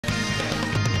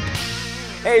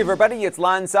Hey everybody, it's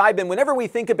Lon.TV, and whenever we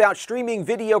think about streaming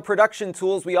video production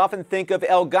tools, we often think of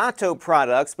Elgato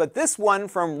products, but this one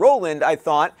from Roland, I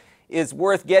thought, is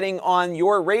worth getting on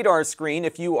your radar screen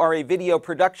if you are a video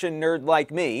production nerd like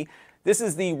me. This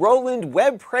is the Roland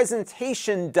Web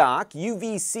Presentation Dock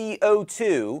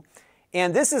UVC-02,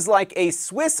 and this is like a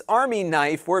Swiss Army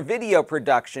knife for video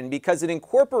production because it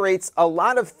incorporates a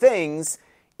lot of things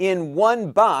in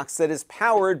one box that is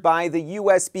powered by the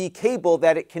USB cable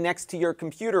that it connects to your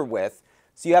computer with.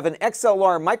 So you have an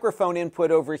XLR microphone input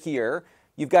over here.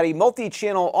 You've got a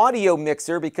multi-channel audio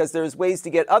mixer because there's ways to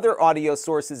get other audio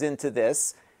sources into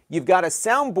this. You've got a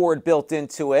soundboard built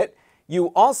into it.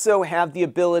 You also have the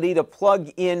ability to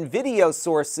plug in video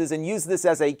sources and use this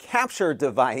as a capture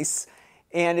device.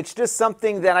 And it's just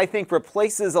something that I think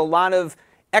replaces a lot of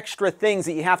extra things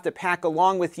that you have to pack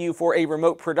along with you for a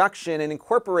remote production and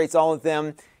incorporates all of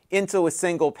them into a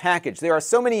single package. There are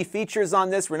so many features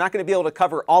on this, we're not going to be able to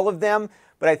cover all of them,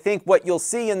 but I think what you'll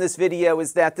see in this video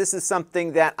is that this is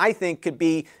something that I think could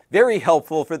be very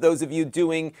helpful for those of you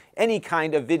doing any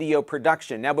kind of video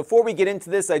production. Now, before we get into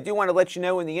this, I do want to let you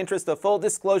know, in the interest of full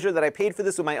disclosure, that I paid for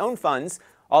this with my own funds.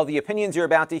 All the opinions you're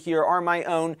about to hear are my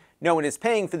own. No one is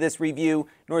paying for this review,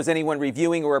 nor is anyone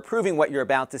reviewing or approving what you're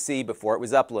about to see before it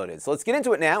was uploaded. So let's get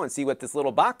into it now and see what this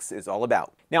little box is all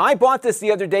about. Now, I bought this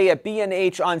the other day at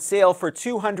B&H on sale for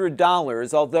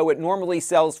 $200, although it normally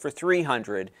sells for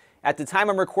 $300. At the time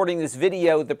I'm recording this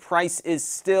video, the price is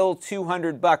still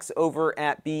 $200 over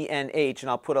at B&H, and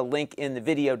I'll put a link in the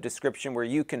video description where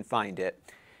you can find it.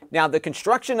 Now, the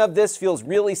construction of this feels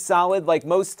really solid. Like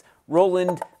most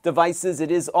Roland devices,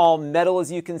 it is all metal,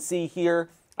 as you can see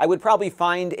here. I would probably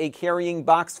find a carrying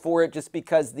box for it just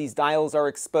because these dials are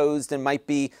exposed and might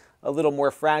be a little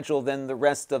more fragile than the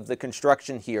rest of the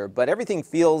construction here. But everything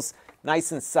feels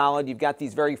nice and solid. You've got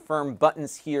these very firm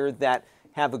buttons here that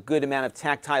have a good amount of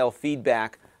tactile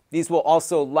feedback. These will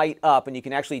also light up, and you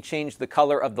can actually change the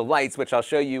color of the lights, which I'll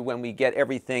show you when we get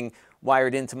everything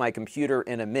wired into my computer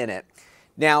in a minute.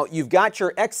 Now, you've got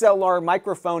your XLR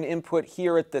microphone input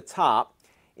here at the top,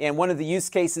 and one of the use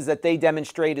cases that they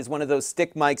demonstrate is one of those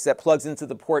stick mics that plugs into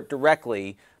the port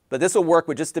directly, but this will work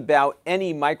with just about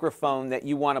any microphone that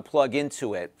you want to plug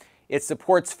into it. It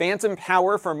supports phantom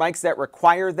power for mics that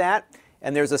require that,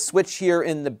 and there's a switch here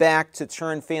in the back to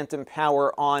turn phantom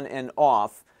power on and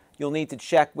off. You'll need to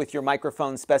check with your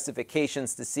microphone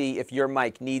specifications to see if your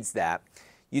mic needs that.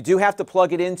 You do have to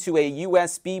plug it into a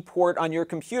USB port on your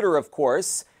computer, of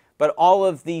course, but all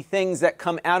of the things that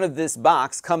come out of this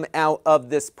box come out of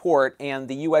this port, and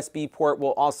the USB port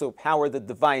will also power the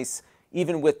device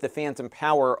even with the phantom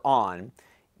power on.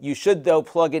 You should, though,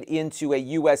 plug it into a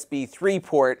USB 3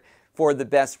 port for the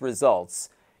best results.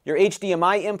 Your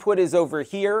HDMI input is over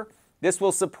here. This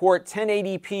will support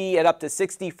 1080p at up to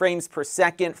 60 frames per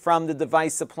second from the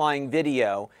device supplying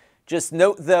video. Just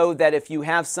note, though, that if you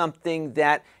have something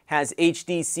that has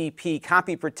HDCP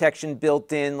copy protection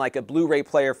built in, like a Blu-ray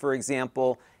player, for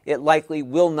example, it likely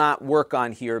will not work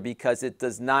on here because it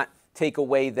does not take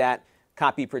away that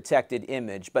copy protected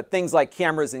image. But things like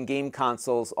cameras and game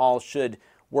consoles all should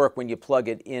work when you plug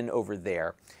it in over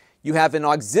there. You have an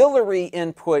auxiliary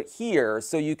input here,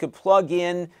 so you could plug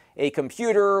in a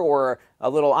computer or a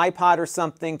little iPod or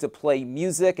something to play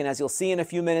music, and as you'll see in a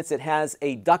few minutes, it has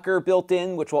a ducker built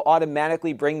in, which will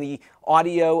automatically bring the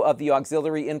audio of the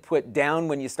auxiliary input down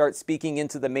when you start speaking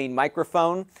into the main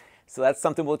microphone. So that's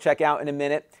something we'll check out in a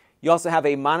minute. You also have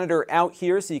a monitor out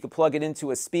here, so you can plug it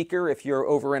into a speaker if you're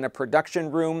over in a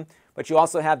production room, but you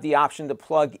also have the option to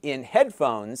plug in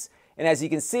headphones, and as you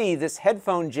can see, this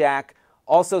headphone jack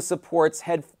also supports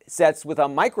headsets with a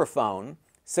microphone,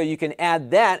 so you can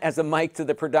add that as a mic to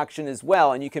the production as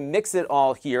well, and you can mix it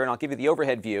all here, and I'll give you the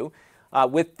overhead view,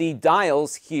 with the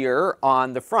dials here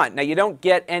on the front. Now, you don't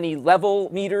get any level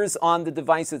meters on the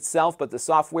device itself, but the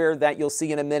software that you'll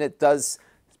see in a minute does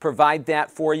provide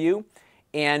that for you,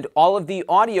 and all of the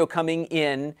audio coming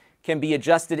in can be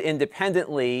adjusted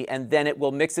independently, and then it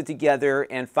will mix it together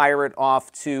and fire it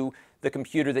off to the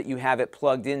computer that you have it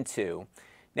plugged into.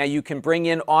 Now, you can bring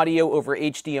in audio over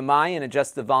HDMI and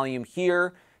adjust the volume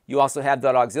here. You also have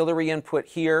that auxiliary input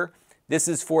here. This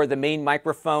is for the main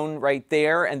microphone right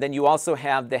there, and then you also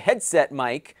have the headset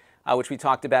mic, which we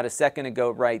talked about a second ago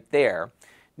right there.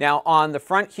 Now, on the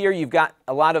front here, you've got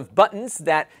a lot of buttons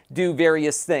that do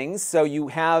various things. So you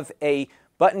have a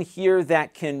button here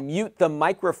that can mute the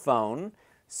microphone.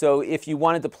 So if you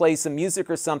wanted to play some music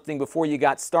or something before you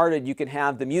got started, you could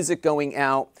have the music going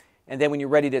out, and then when you're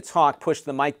ready to talk, push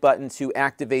the mic button to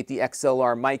activate the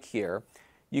XLR mic here.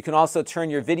 You can also turn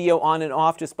your video on and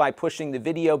off just by pushing the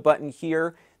video button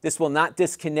here. This will not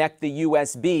disconnect the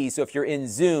USB, so if you're in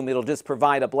Zoom, it'll just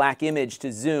provide a black image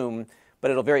to Zoom, but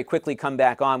it'll very quickly come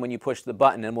back on when you push the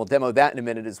button, and we'll demo that in a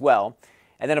minute as well.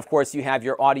 And then, of course, you have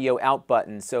your audio out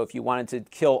button, so if you wanted to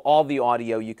kill all the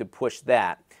audio, you could push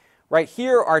that. Right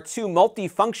here are two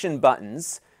multifunction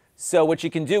buttons. So what you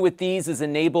can do with these is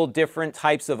enable different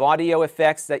types of audio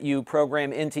effects that you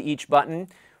program into each button.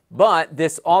 But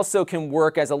this also can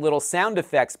work as a little sound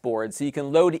effects board. So you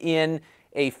can load in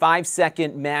a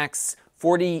 5-second max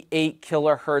 48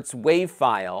 kilohertz wave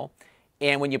file.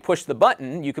 And when you push the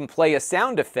button, you can play a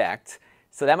sound effect.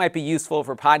 So that might be useful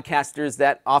for podcasters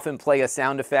that often play a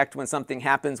sound effect when something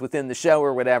happens within the show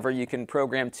or whatever. You can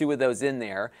program 2 of those in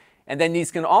there. And then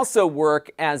these can also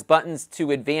work as buttons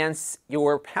to advance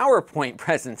your PowerPoint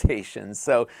presentations.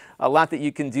 So a lot that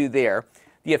you can do there.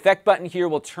 The effect button here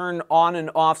will turn on and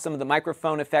off some of the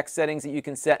microphone effect settings that you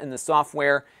can set in the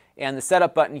software. And the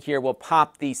setup button here will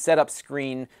pop the setup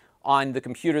screen on the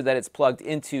computer that it's plugged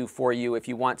into for you if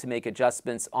you want to make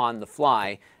adjustments on the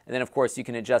fly. And then, of course, you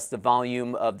can adjust the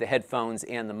volume of the headphones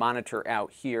and the monitor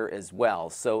out here as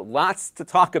well. So lots to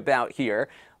talk about here.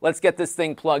 Let's get this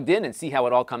thing plugged in and see how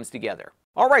it all comes together.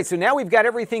 All right, so now we've got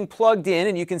everything plugged in,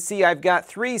 and you can see I've got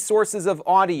 3 sources of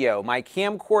audio. My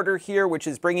camcorder here, which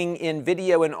is bringing in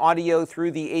video and audio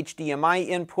through the HDMI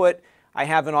input. I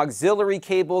have an auxiliary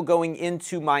cable going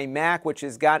into my Mac, which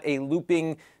has got a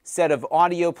looping set of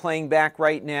audio playing back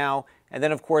right now. And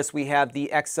then, of course, we have the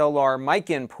XLR mic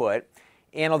input.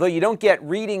 And although you don't get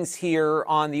readings here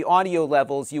on the audio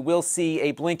levels, you will see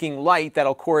a blinking light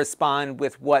that'll correspond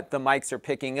with what the mics are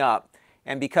picking up.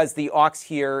 And because the aux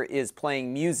here is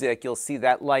playing music, you'll see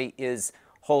that light is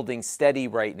holding steady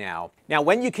right now. Now,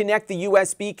 when you connect the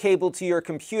USB cable to your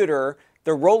computer,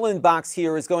 the Roland box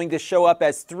here is going to show up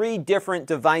as 3 different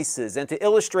devices. And to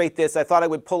illustrate this, I thought I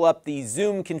would pull up the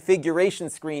Zoom configuration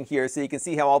screen here so you can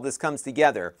see how all this comes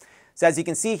together. So as you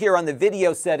can see here on the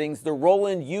video settings, the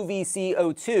Roland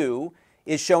UVC-02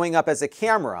 is showing up as a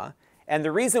camera. And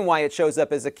the reason why it shows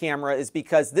up as a camera is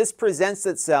because this presents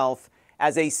itself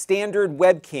as a standard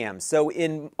webcam. So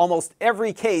in almost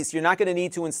every case, you're not going to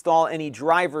need to install any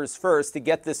drivers first to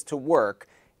get this to work.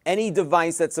 Any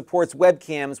device that supports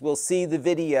webcams will see the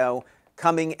video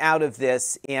coming out of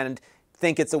this and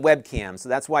think it's a webcam. So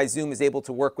that's why Zoom is able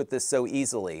to work with this so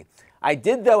easily. I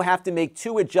did, though, have to make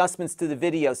 2 adjustments to the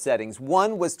video settings.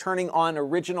 One was turning on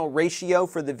original ratio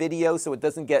for the video so it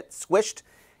doesn't get squished.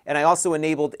 And I also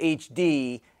enabled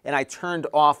HD, and I turned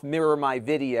off Mirror My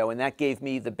Video, and that gave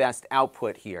me the best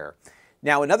output here.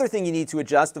 Now, another thing you need to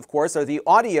adjust, of course, are the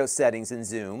audio settings in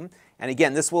Zoom. And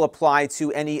again, this will apply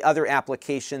to any other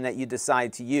application that you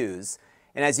decide to use.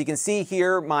 And as you can see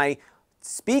here, my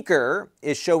speaker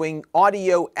is showing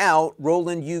audio out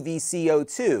Roland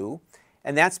UVC-02.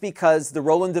 And that's because the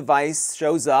Roland device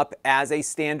shows up as a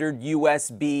standard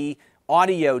USB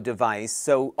audio device.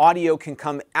 So audio can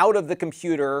come out of the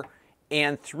computer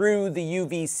and through the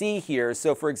UVC here.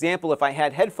 So for example, if I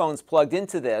had headphones plugged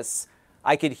into this,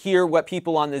 I could hear what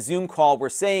people on the Zoom call were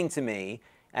saying to me.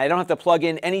 And I don't have to plug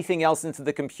in anything else into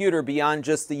the computer beyond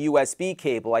just the USB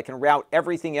cable. I can route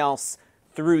everything else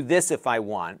through this if I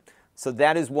want. So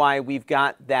that is why we've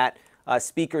got that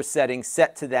speaker setting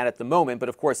set to that at the moment. But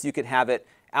of course, you could have it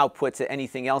output to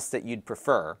anything else that you'd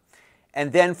prefer.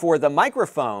 And then for the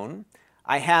microphone,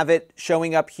 I have it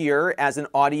showing up here as an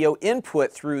audio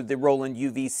input through the Roland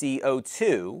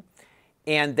UVC-02.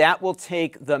 And that will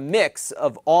take the mix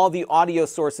of all the audio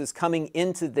sources coming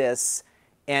into this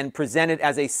and present it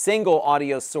as a single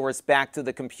audio source back to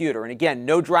the computer. And again,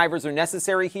 no drivers are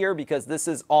necessary here because this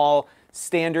is all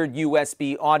standard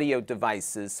USB audio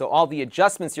devices. So all the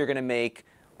adjustments you're going to make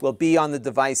will be on the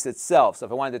device itself. So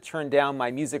if I wanted to turn down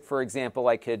my music, for example,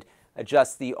 I could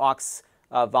adjust the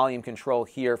aux volume control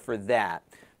here for that.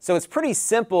 So it's pretty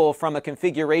simple from a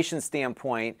configuration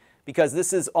standpoint because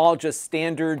this is all just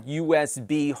standard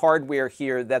USB hardware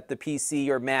here that the PC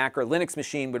or Mac or Linux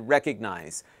machine would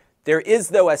recognize. There is,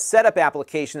 though, a setup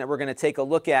application that we're going to take a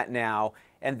look at now,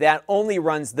 and that only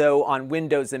runs, though, on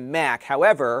Windows and Mac.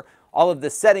 However, all of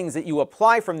the settings that you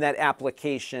apply from that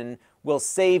application will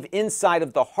save inside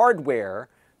of the hardware,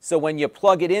 so when you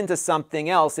plug it into something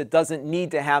else, it doesn't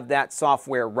need to have that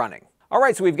software running. All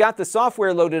right, so we've got the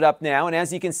software loaded up now, and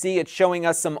as you can see, it's showing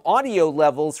us some audio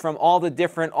levels from all the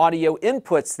different audio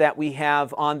inputs that we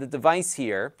have on the device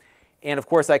here. And of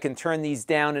course, I can turn these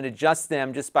down and adjust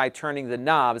them just by turning the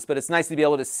knobs, but it's nice to be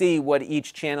able to see what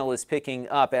each channel is picking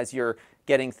up as you're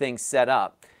getting things set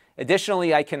up.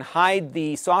 Additionally, I can hide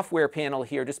the software panel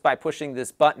here just by pushing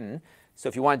this button. So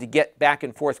if you wanted to get back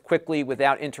and forth quickly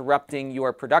without interrupting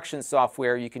your production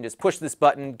software, you can just push this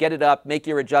button, get it up, make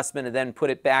your adjustment, and then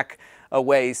put it back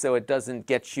away so it doesn't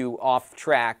get you off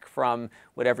track from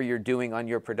whatever you're doing on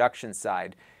your production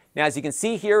side. Now, as you can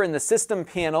see here in the system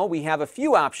panel, we have a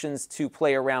few options to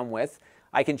play around with.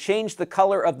 I can change the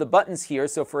color of the buttons here.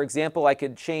 So for example, I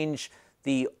could change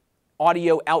the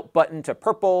audio out button to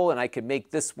purple, and I could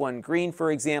make this one green,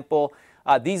 for example.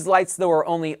 These lights, though, are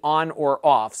only on or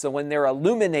off. So when they're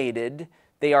illuminated,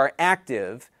 they are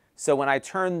active. So when I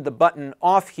turn the button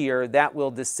off here, that will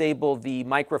disable the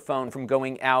microphone from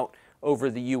going out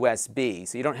over the USB.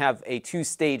 So you don't have a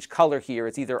two-stage color here.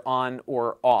 It's either on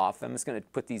or off. I'm just going to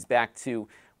put these back to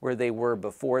where they were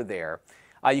before there.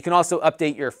 You can also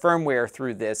update your firmware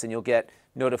through this, and you'll get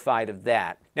notified of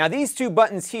that. Now, these two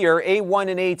buttons here, A1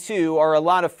 and A2, are a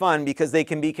lot of fun because they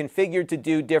can be configured to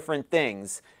do different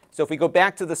things. So if we go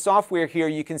back to the software here,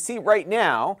 you can see right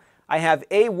now I have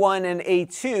A1 and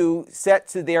A2 set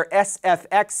to their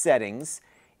SFX settings.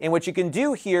 And what you can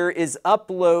do here is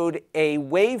upload a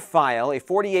wave file, a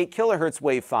 48 kilohertz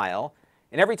wave file.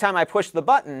 And every time I push the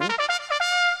button,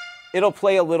 it'll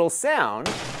play a little sound.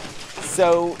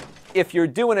 So if you're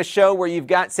doing a show where you've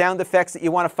got sound effects that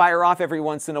you want to fire off every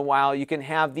once in a while, you can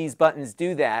have these buttons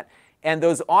do that. And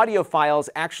those audio files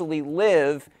actually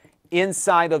live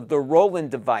inside of the Roland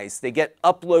device. They get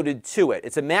uploaded to it.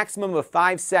 It's a maximum of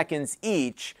 5 seconds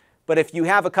each, but if you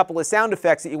have a couple of sound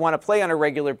effects that you want to play on a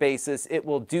regular basis, it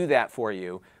will do that for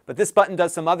you. But this button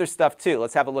does some other stuff too.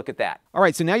 Let's have a look at that. All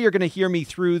right, so now you're going to hear me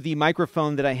through the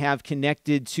microphone that I have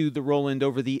connected to the Roland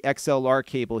over the XLR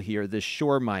cable here, this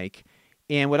Shure mic.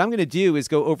 And what I'm going to do is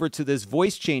go over to this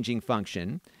voice changing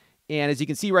function. And as you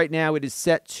can see right now, it is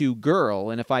set to girl.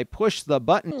 And if I push the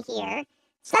button here,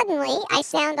 suddenly I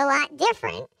sound a lot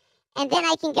different. And then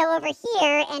I can go over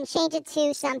here and change it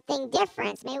to something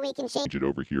different. Maybe we can change it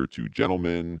over here to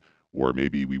gentlemen, or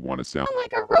maybe we want to sound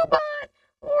like a robot,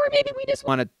 or maybe we just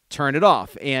want to turn it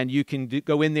off. And you can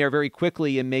go in there very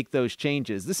quickly and make those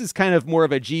changes. This is kind of more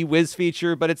of a gee whiz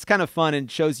feature, but it's kind of fun and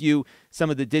shows you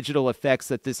some of the digital effects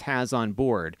that this has on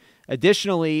board.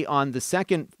 Additionally, on the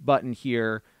second button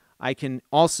here, I can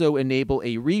also enable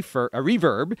a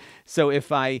reverb. So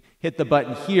if I hit the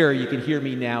button here, you can hear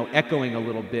me now echoing a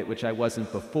little bit, which I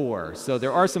wasn't before. So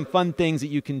there are some fun things that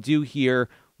you can do here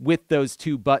with those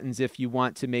two buttons if you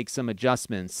want to make some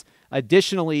adjustments.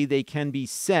 Additionally, they can be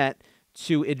set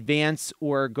to advance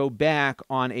or go back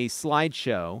on a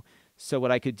slideshow. So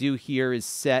what I could do here is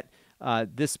set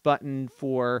this button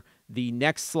for the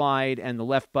next slide and the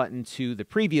left button to the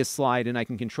previous slide, and I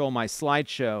can control my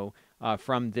slideshow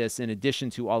from this in addition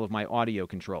to all of my audio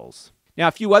controls. Now,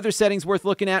 a few other settings worth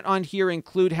looking at on here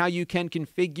include how you can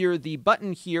configure the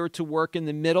button here to work in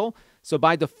the middle. So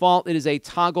by default, it is a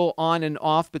toggle on and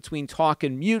off between talk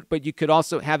and mute, but you could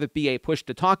also have it be a push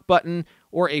to talk button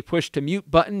or a push to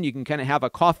mute button. You can kind of have a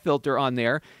cough filter on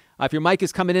there. If your mic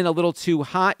is coming in a little too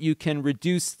hot, you can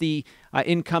reduce the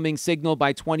incoming signal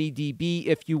by 20 dB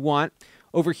if you want.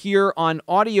 Over here on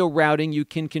audio routing, you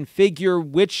can configure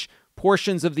which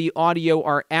portions of the audio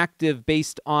are active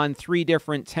based on 3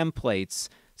 different templates.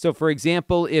 So for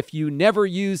example, if you never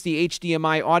use the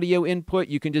HDMI audio input,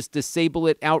 you can just disable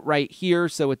it outright here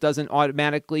so it doesn't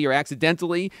automatically or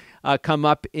accidentally come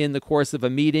up in the course of a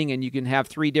meeting, and you can have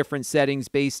 3 different settings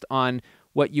based on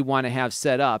what you want to have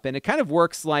set up. And it kind of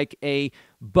works like a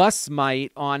bus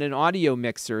mic on an audio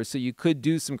mixer, so you could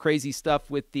do some crazy stuff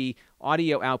with the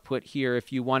audio output here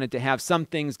if you wanted to have some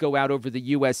things go out over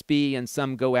the USB and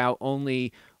some go out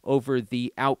only over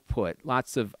the output.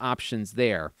 Lots of options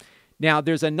there. Now,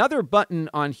 there's another button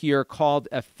on here called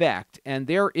Effect, and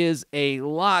there is a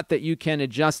lot that you can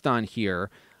adjust on here.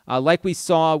 Like we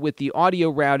saw with the audio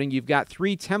routing, you've got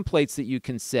 3 templates that you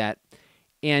can set.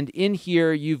 And in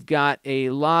here, you've got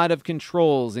a lot of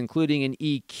controls, including an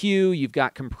EQ, you've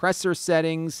got compressor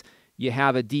settings, you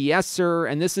have a de-esser,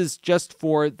 and this is just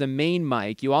for the main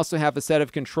mic. You also have a set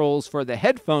of controls for the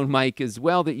headphone mic as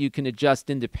well that you can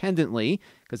adjust independently,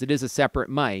 because it is a separate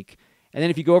mic. And then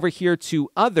if you go over here to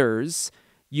Others,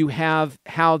 you have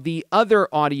how the other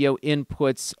audio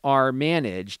inputs are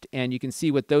managed, and you can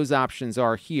see what those options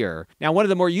are here. Now, one of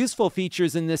the more useful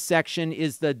features in this section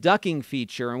is the ducking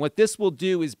feature, and what this will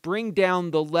do is bring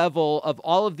down the level of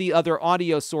all of the other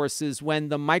audio sources when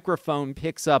the microphone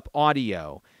picks up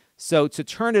audio. So to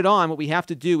turn it on, what we have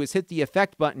to do is hit the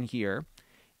Effect button here,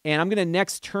 and I'm going to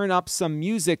next turn up some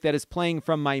music that is playing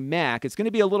from my Mac. It's going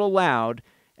to be a little loud,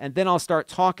 and then I'll start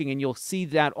talking, and you'll see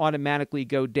that automatically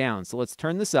go down. So let's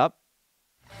turn this up.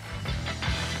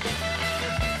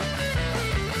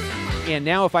 And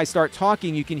now if I start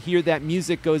talking, you can hear that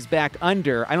music goes back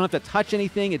under. I don't have to touch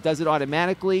anything. It does it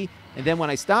automatically. And then when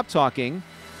I stop talking,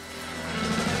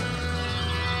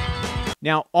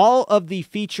 now, all of the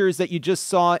features that you just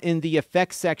saw in the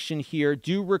effects section here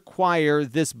do require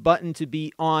this button to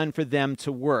be on for them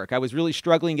to work. I was really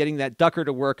struggling getting that ducker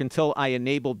to work until I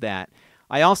enabled that.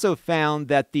 I also found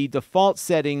that the default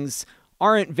settings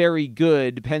aren't very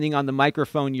good depending on the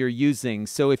microphone you're using.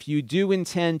 So if you do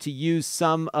intend to use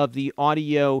some of the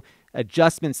audio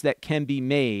adjustments that can be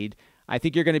made, I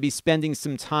think you're going to be spending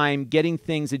some time getting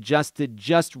things adjusted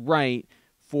just right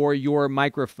for your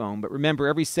microphone. But remember,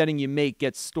 every setting you make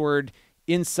gets stored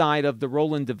inside of the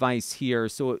Roland device here,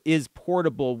 so it is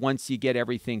portable once you get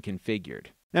everything configured.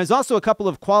 Now, there's also a couple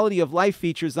of quality of life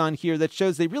features on here that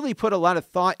shows they really put a lot of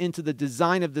thought into the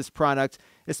design of this product,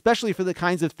 especially for the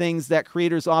kinds of things that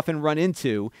creators often run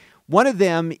into. One of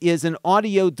them is an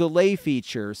audio delay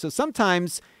feature. So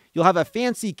sometimes you'll have a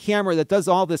fancy camera that does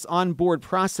all this onboard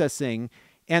processing,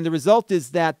 and the result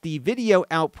is that the video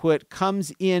output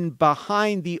comes in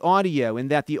behind the audio and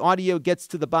that the audio gets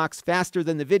to the box faster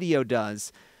than the video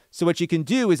does. So what you can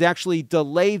do is actually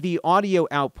delay the audio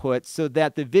output so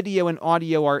that the video and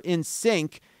audio are in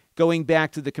sync going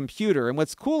back to the computer. And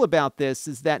what's cool about this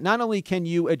is that not only can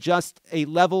you adjust a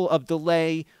level of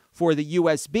delay for the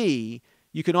USB,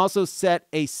 you can also set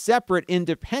a separate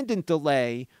independent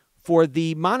delay for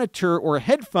the monitor or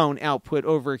headphone output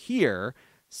over here.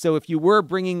 So if you were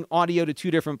bringing audio to two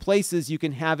different places, you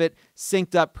can have it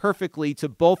synced up perfectly to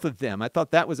both of them. I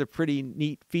thought that was a pretty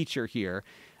neat feature here.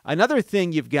 Another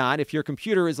thing you've got, if your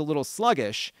computer is a little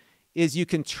sluggish, is you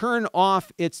can turn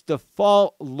off its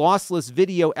default lossless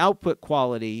video output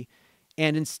quality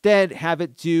and instead have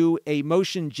it do a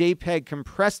motion JPEG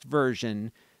compressed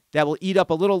version that will eat up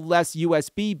a little less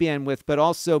USB bandwidth, but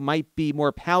also might be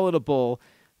more palatable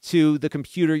to the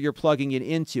computer you're plugging it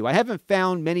into. I haven't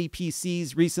found many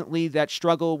PCs recently that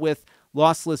struggle with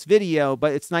lossless video,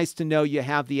 but it's nice to know you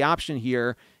have the option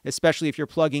here, especially if you're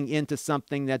plugging into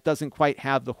something that doesn't quite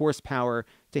have the horsepower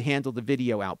to handle the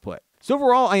video output. So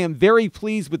overall, I am very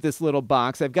pleased with this little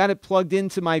box. I've got it plugged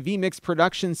into my vMix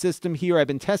production system here. I've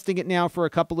been testing it now for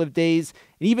a couple of days,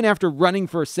 and even after running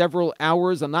for several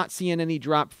hours, I'm not seeing any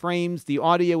drop frames. The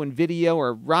audio and video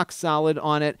are rock solid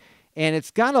on it. And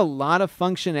it's got a lot of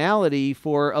functionality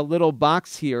for a little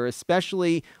box here,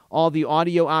 especially all the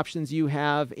audio options you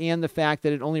have and the fact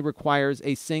that it only requires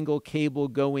a single cable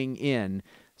going in.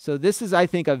 So this is, I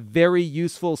think, a very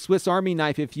useful Swiss Army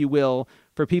knife, if you will,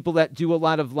 for people that do a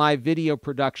lot of live video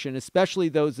production, especially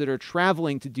those that are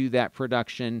traveling to do that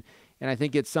production. And I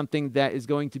think it's something that is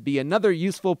going to be another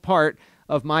useful part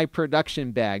of my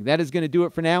production bag. That is going to do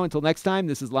it for now. Until next time,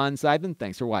 this is Lon.TV.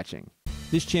 Thanks for watching.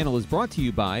 This channel is brought to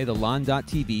you by the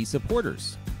Lon.TV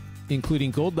supporters,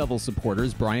 including gold level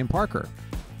supporters Brian Parker,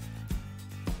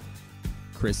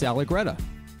 Chris Allegretta,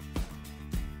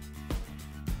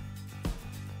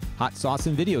 Hot Sauce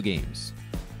and Video Games,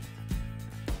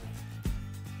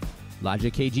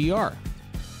 Logic KGR,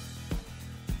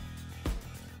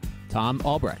 Tom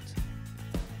Albrecht,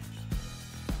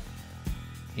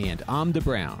 and Amda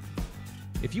Brown.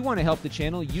 If you want to help the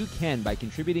channel, you can by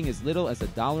contributing as little as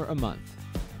 $1 a month.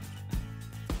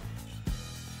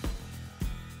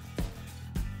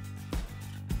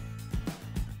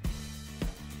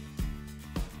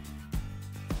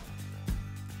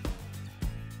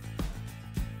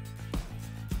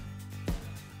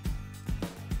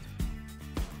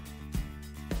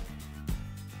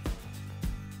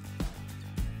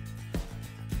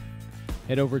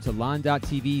 Head over to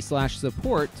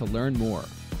Lon.TV/support to learn more.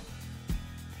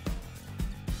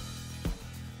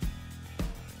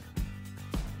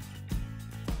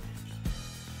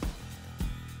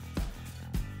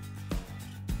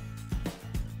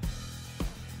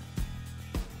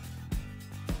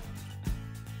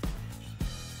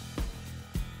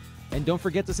 And don't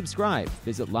forget to subscribe.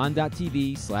 Visit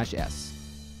Lon.TV/s.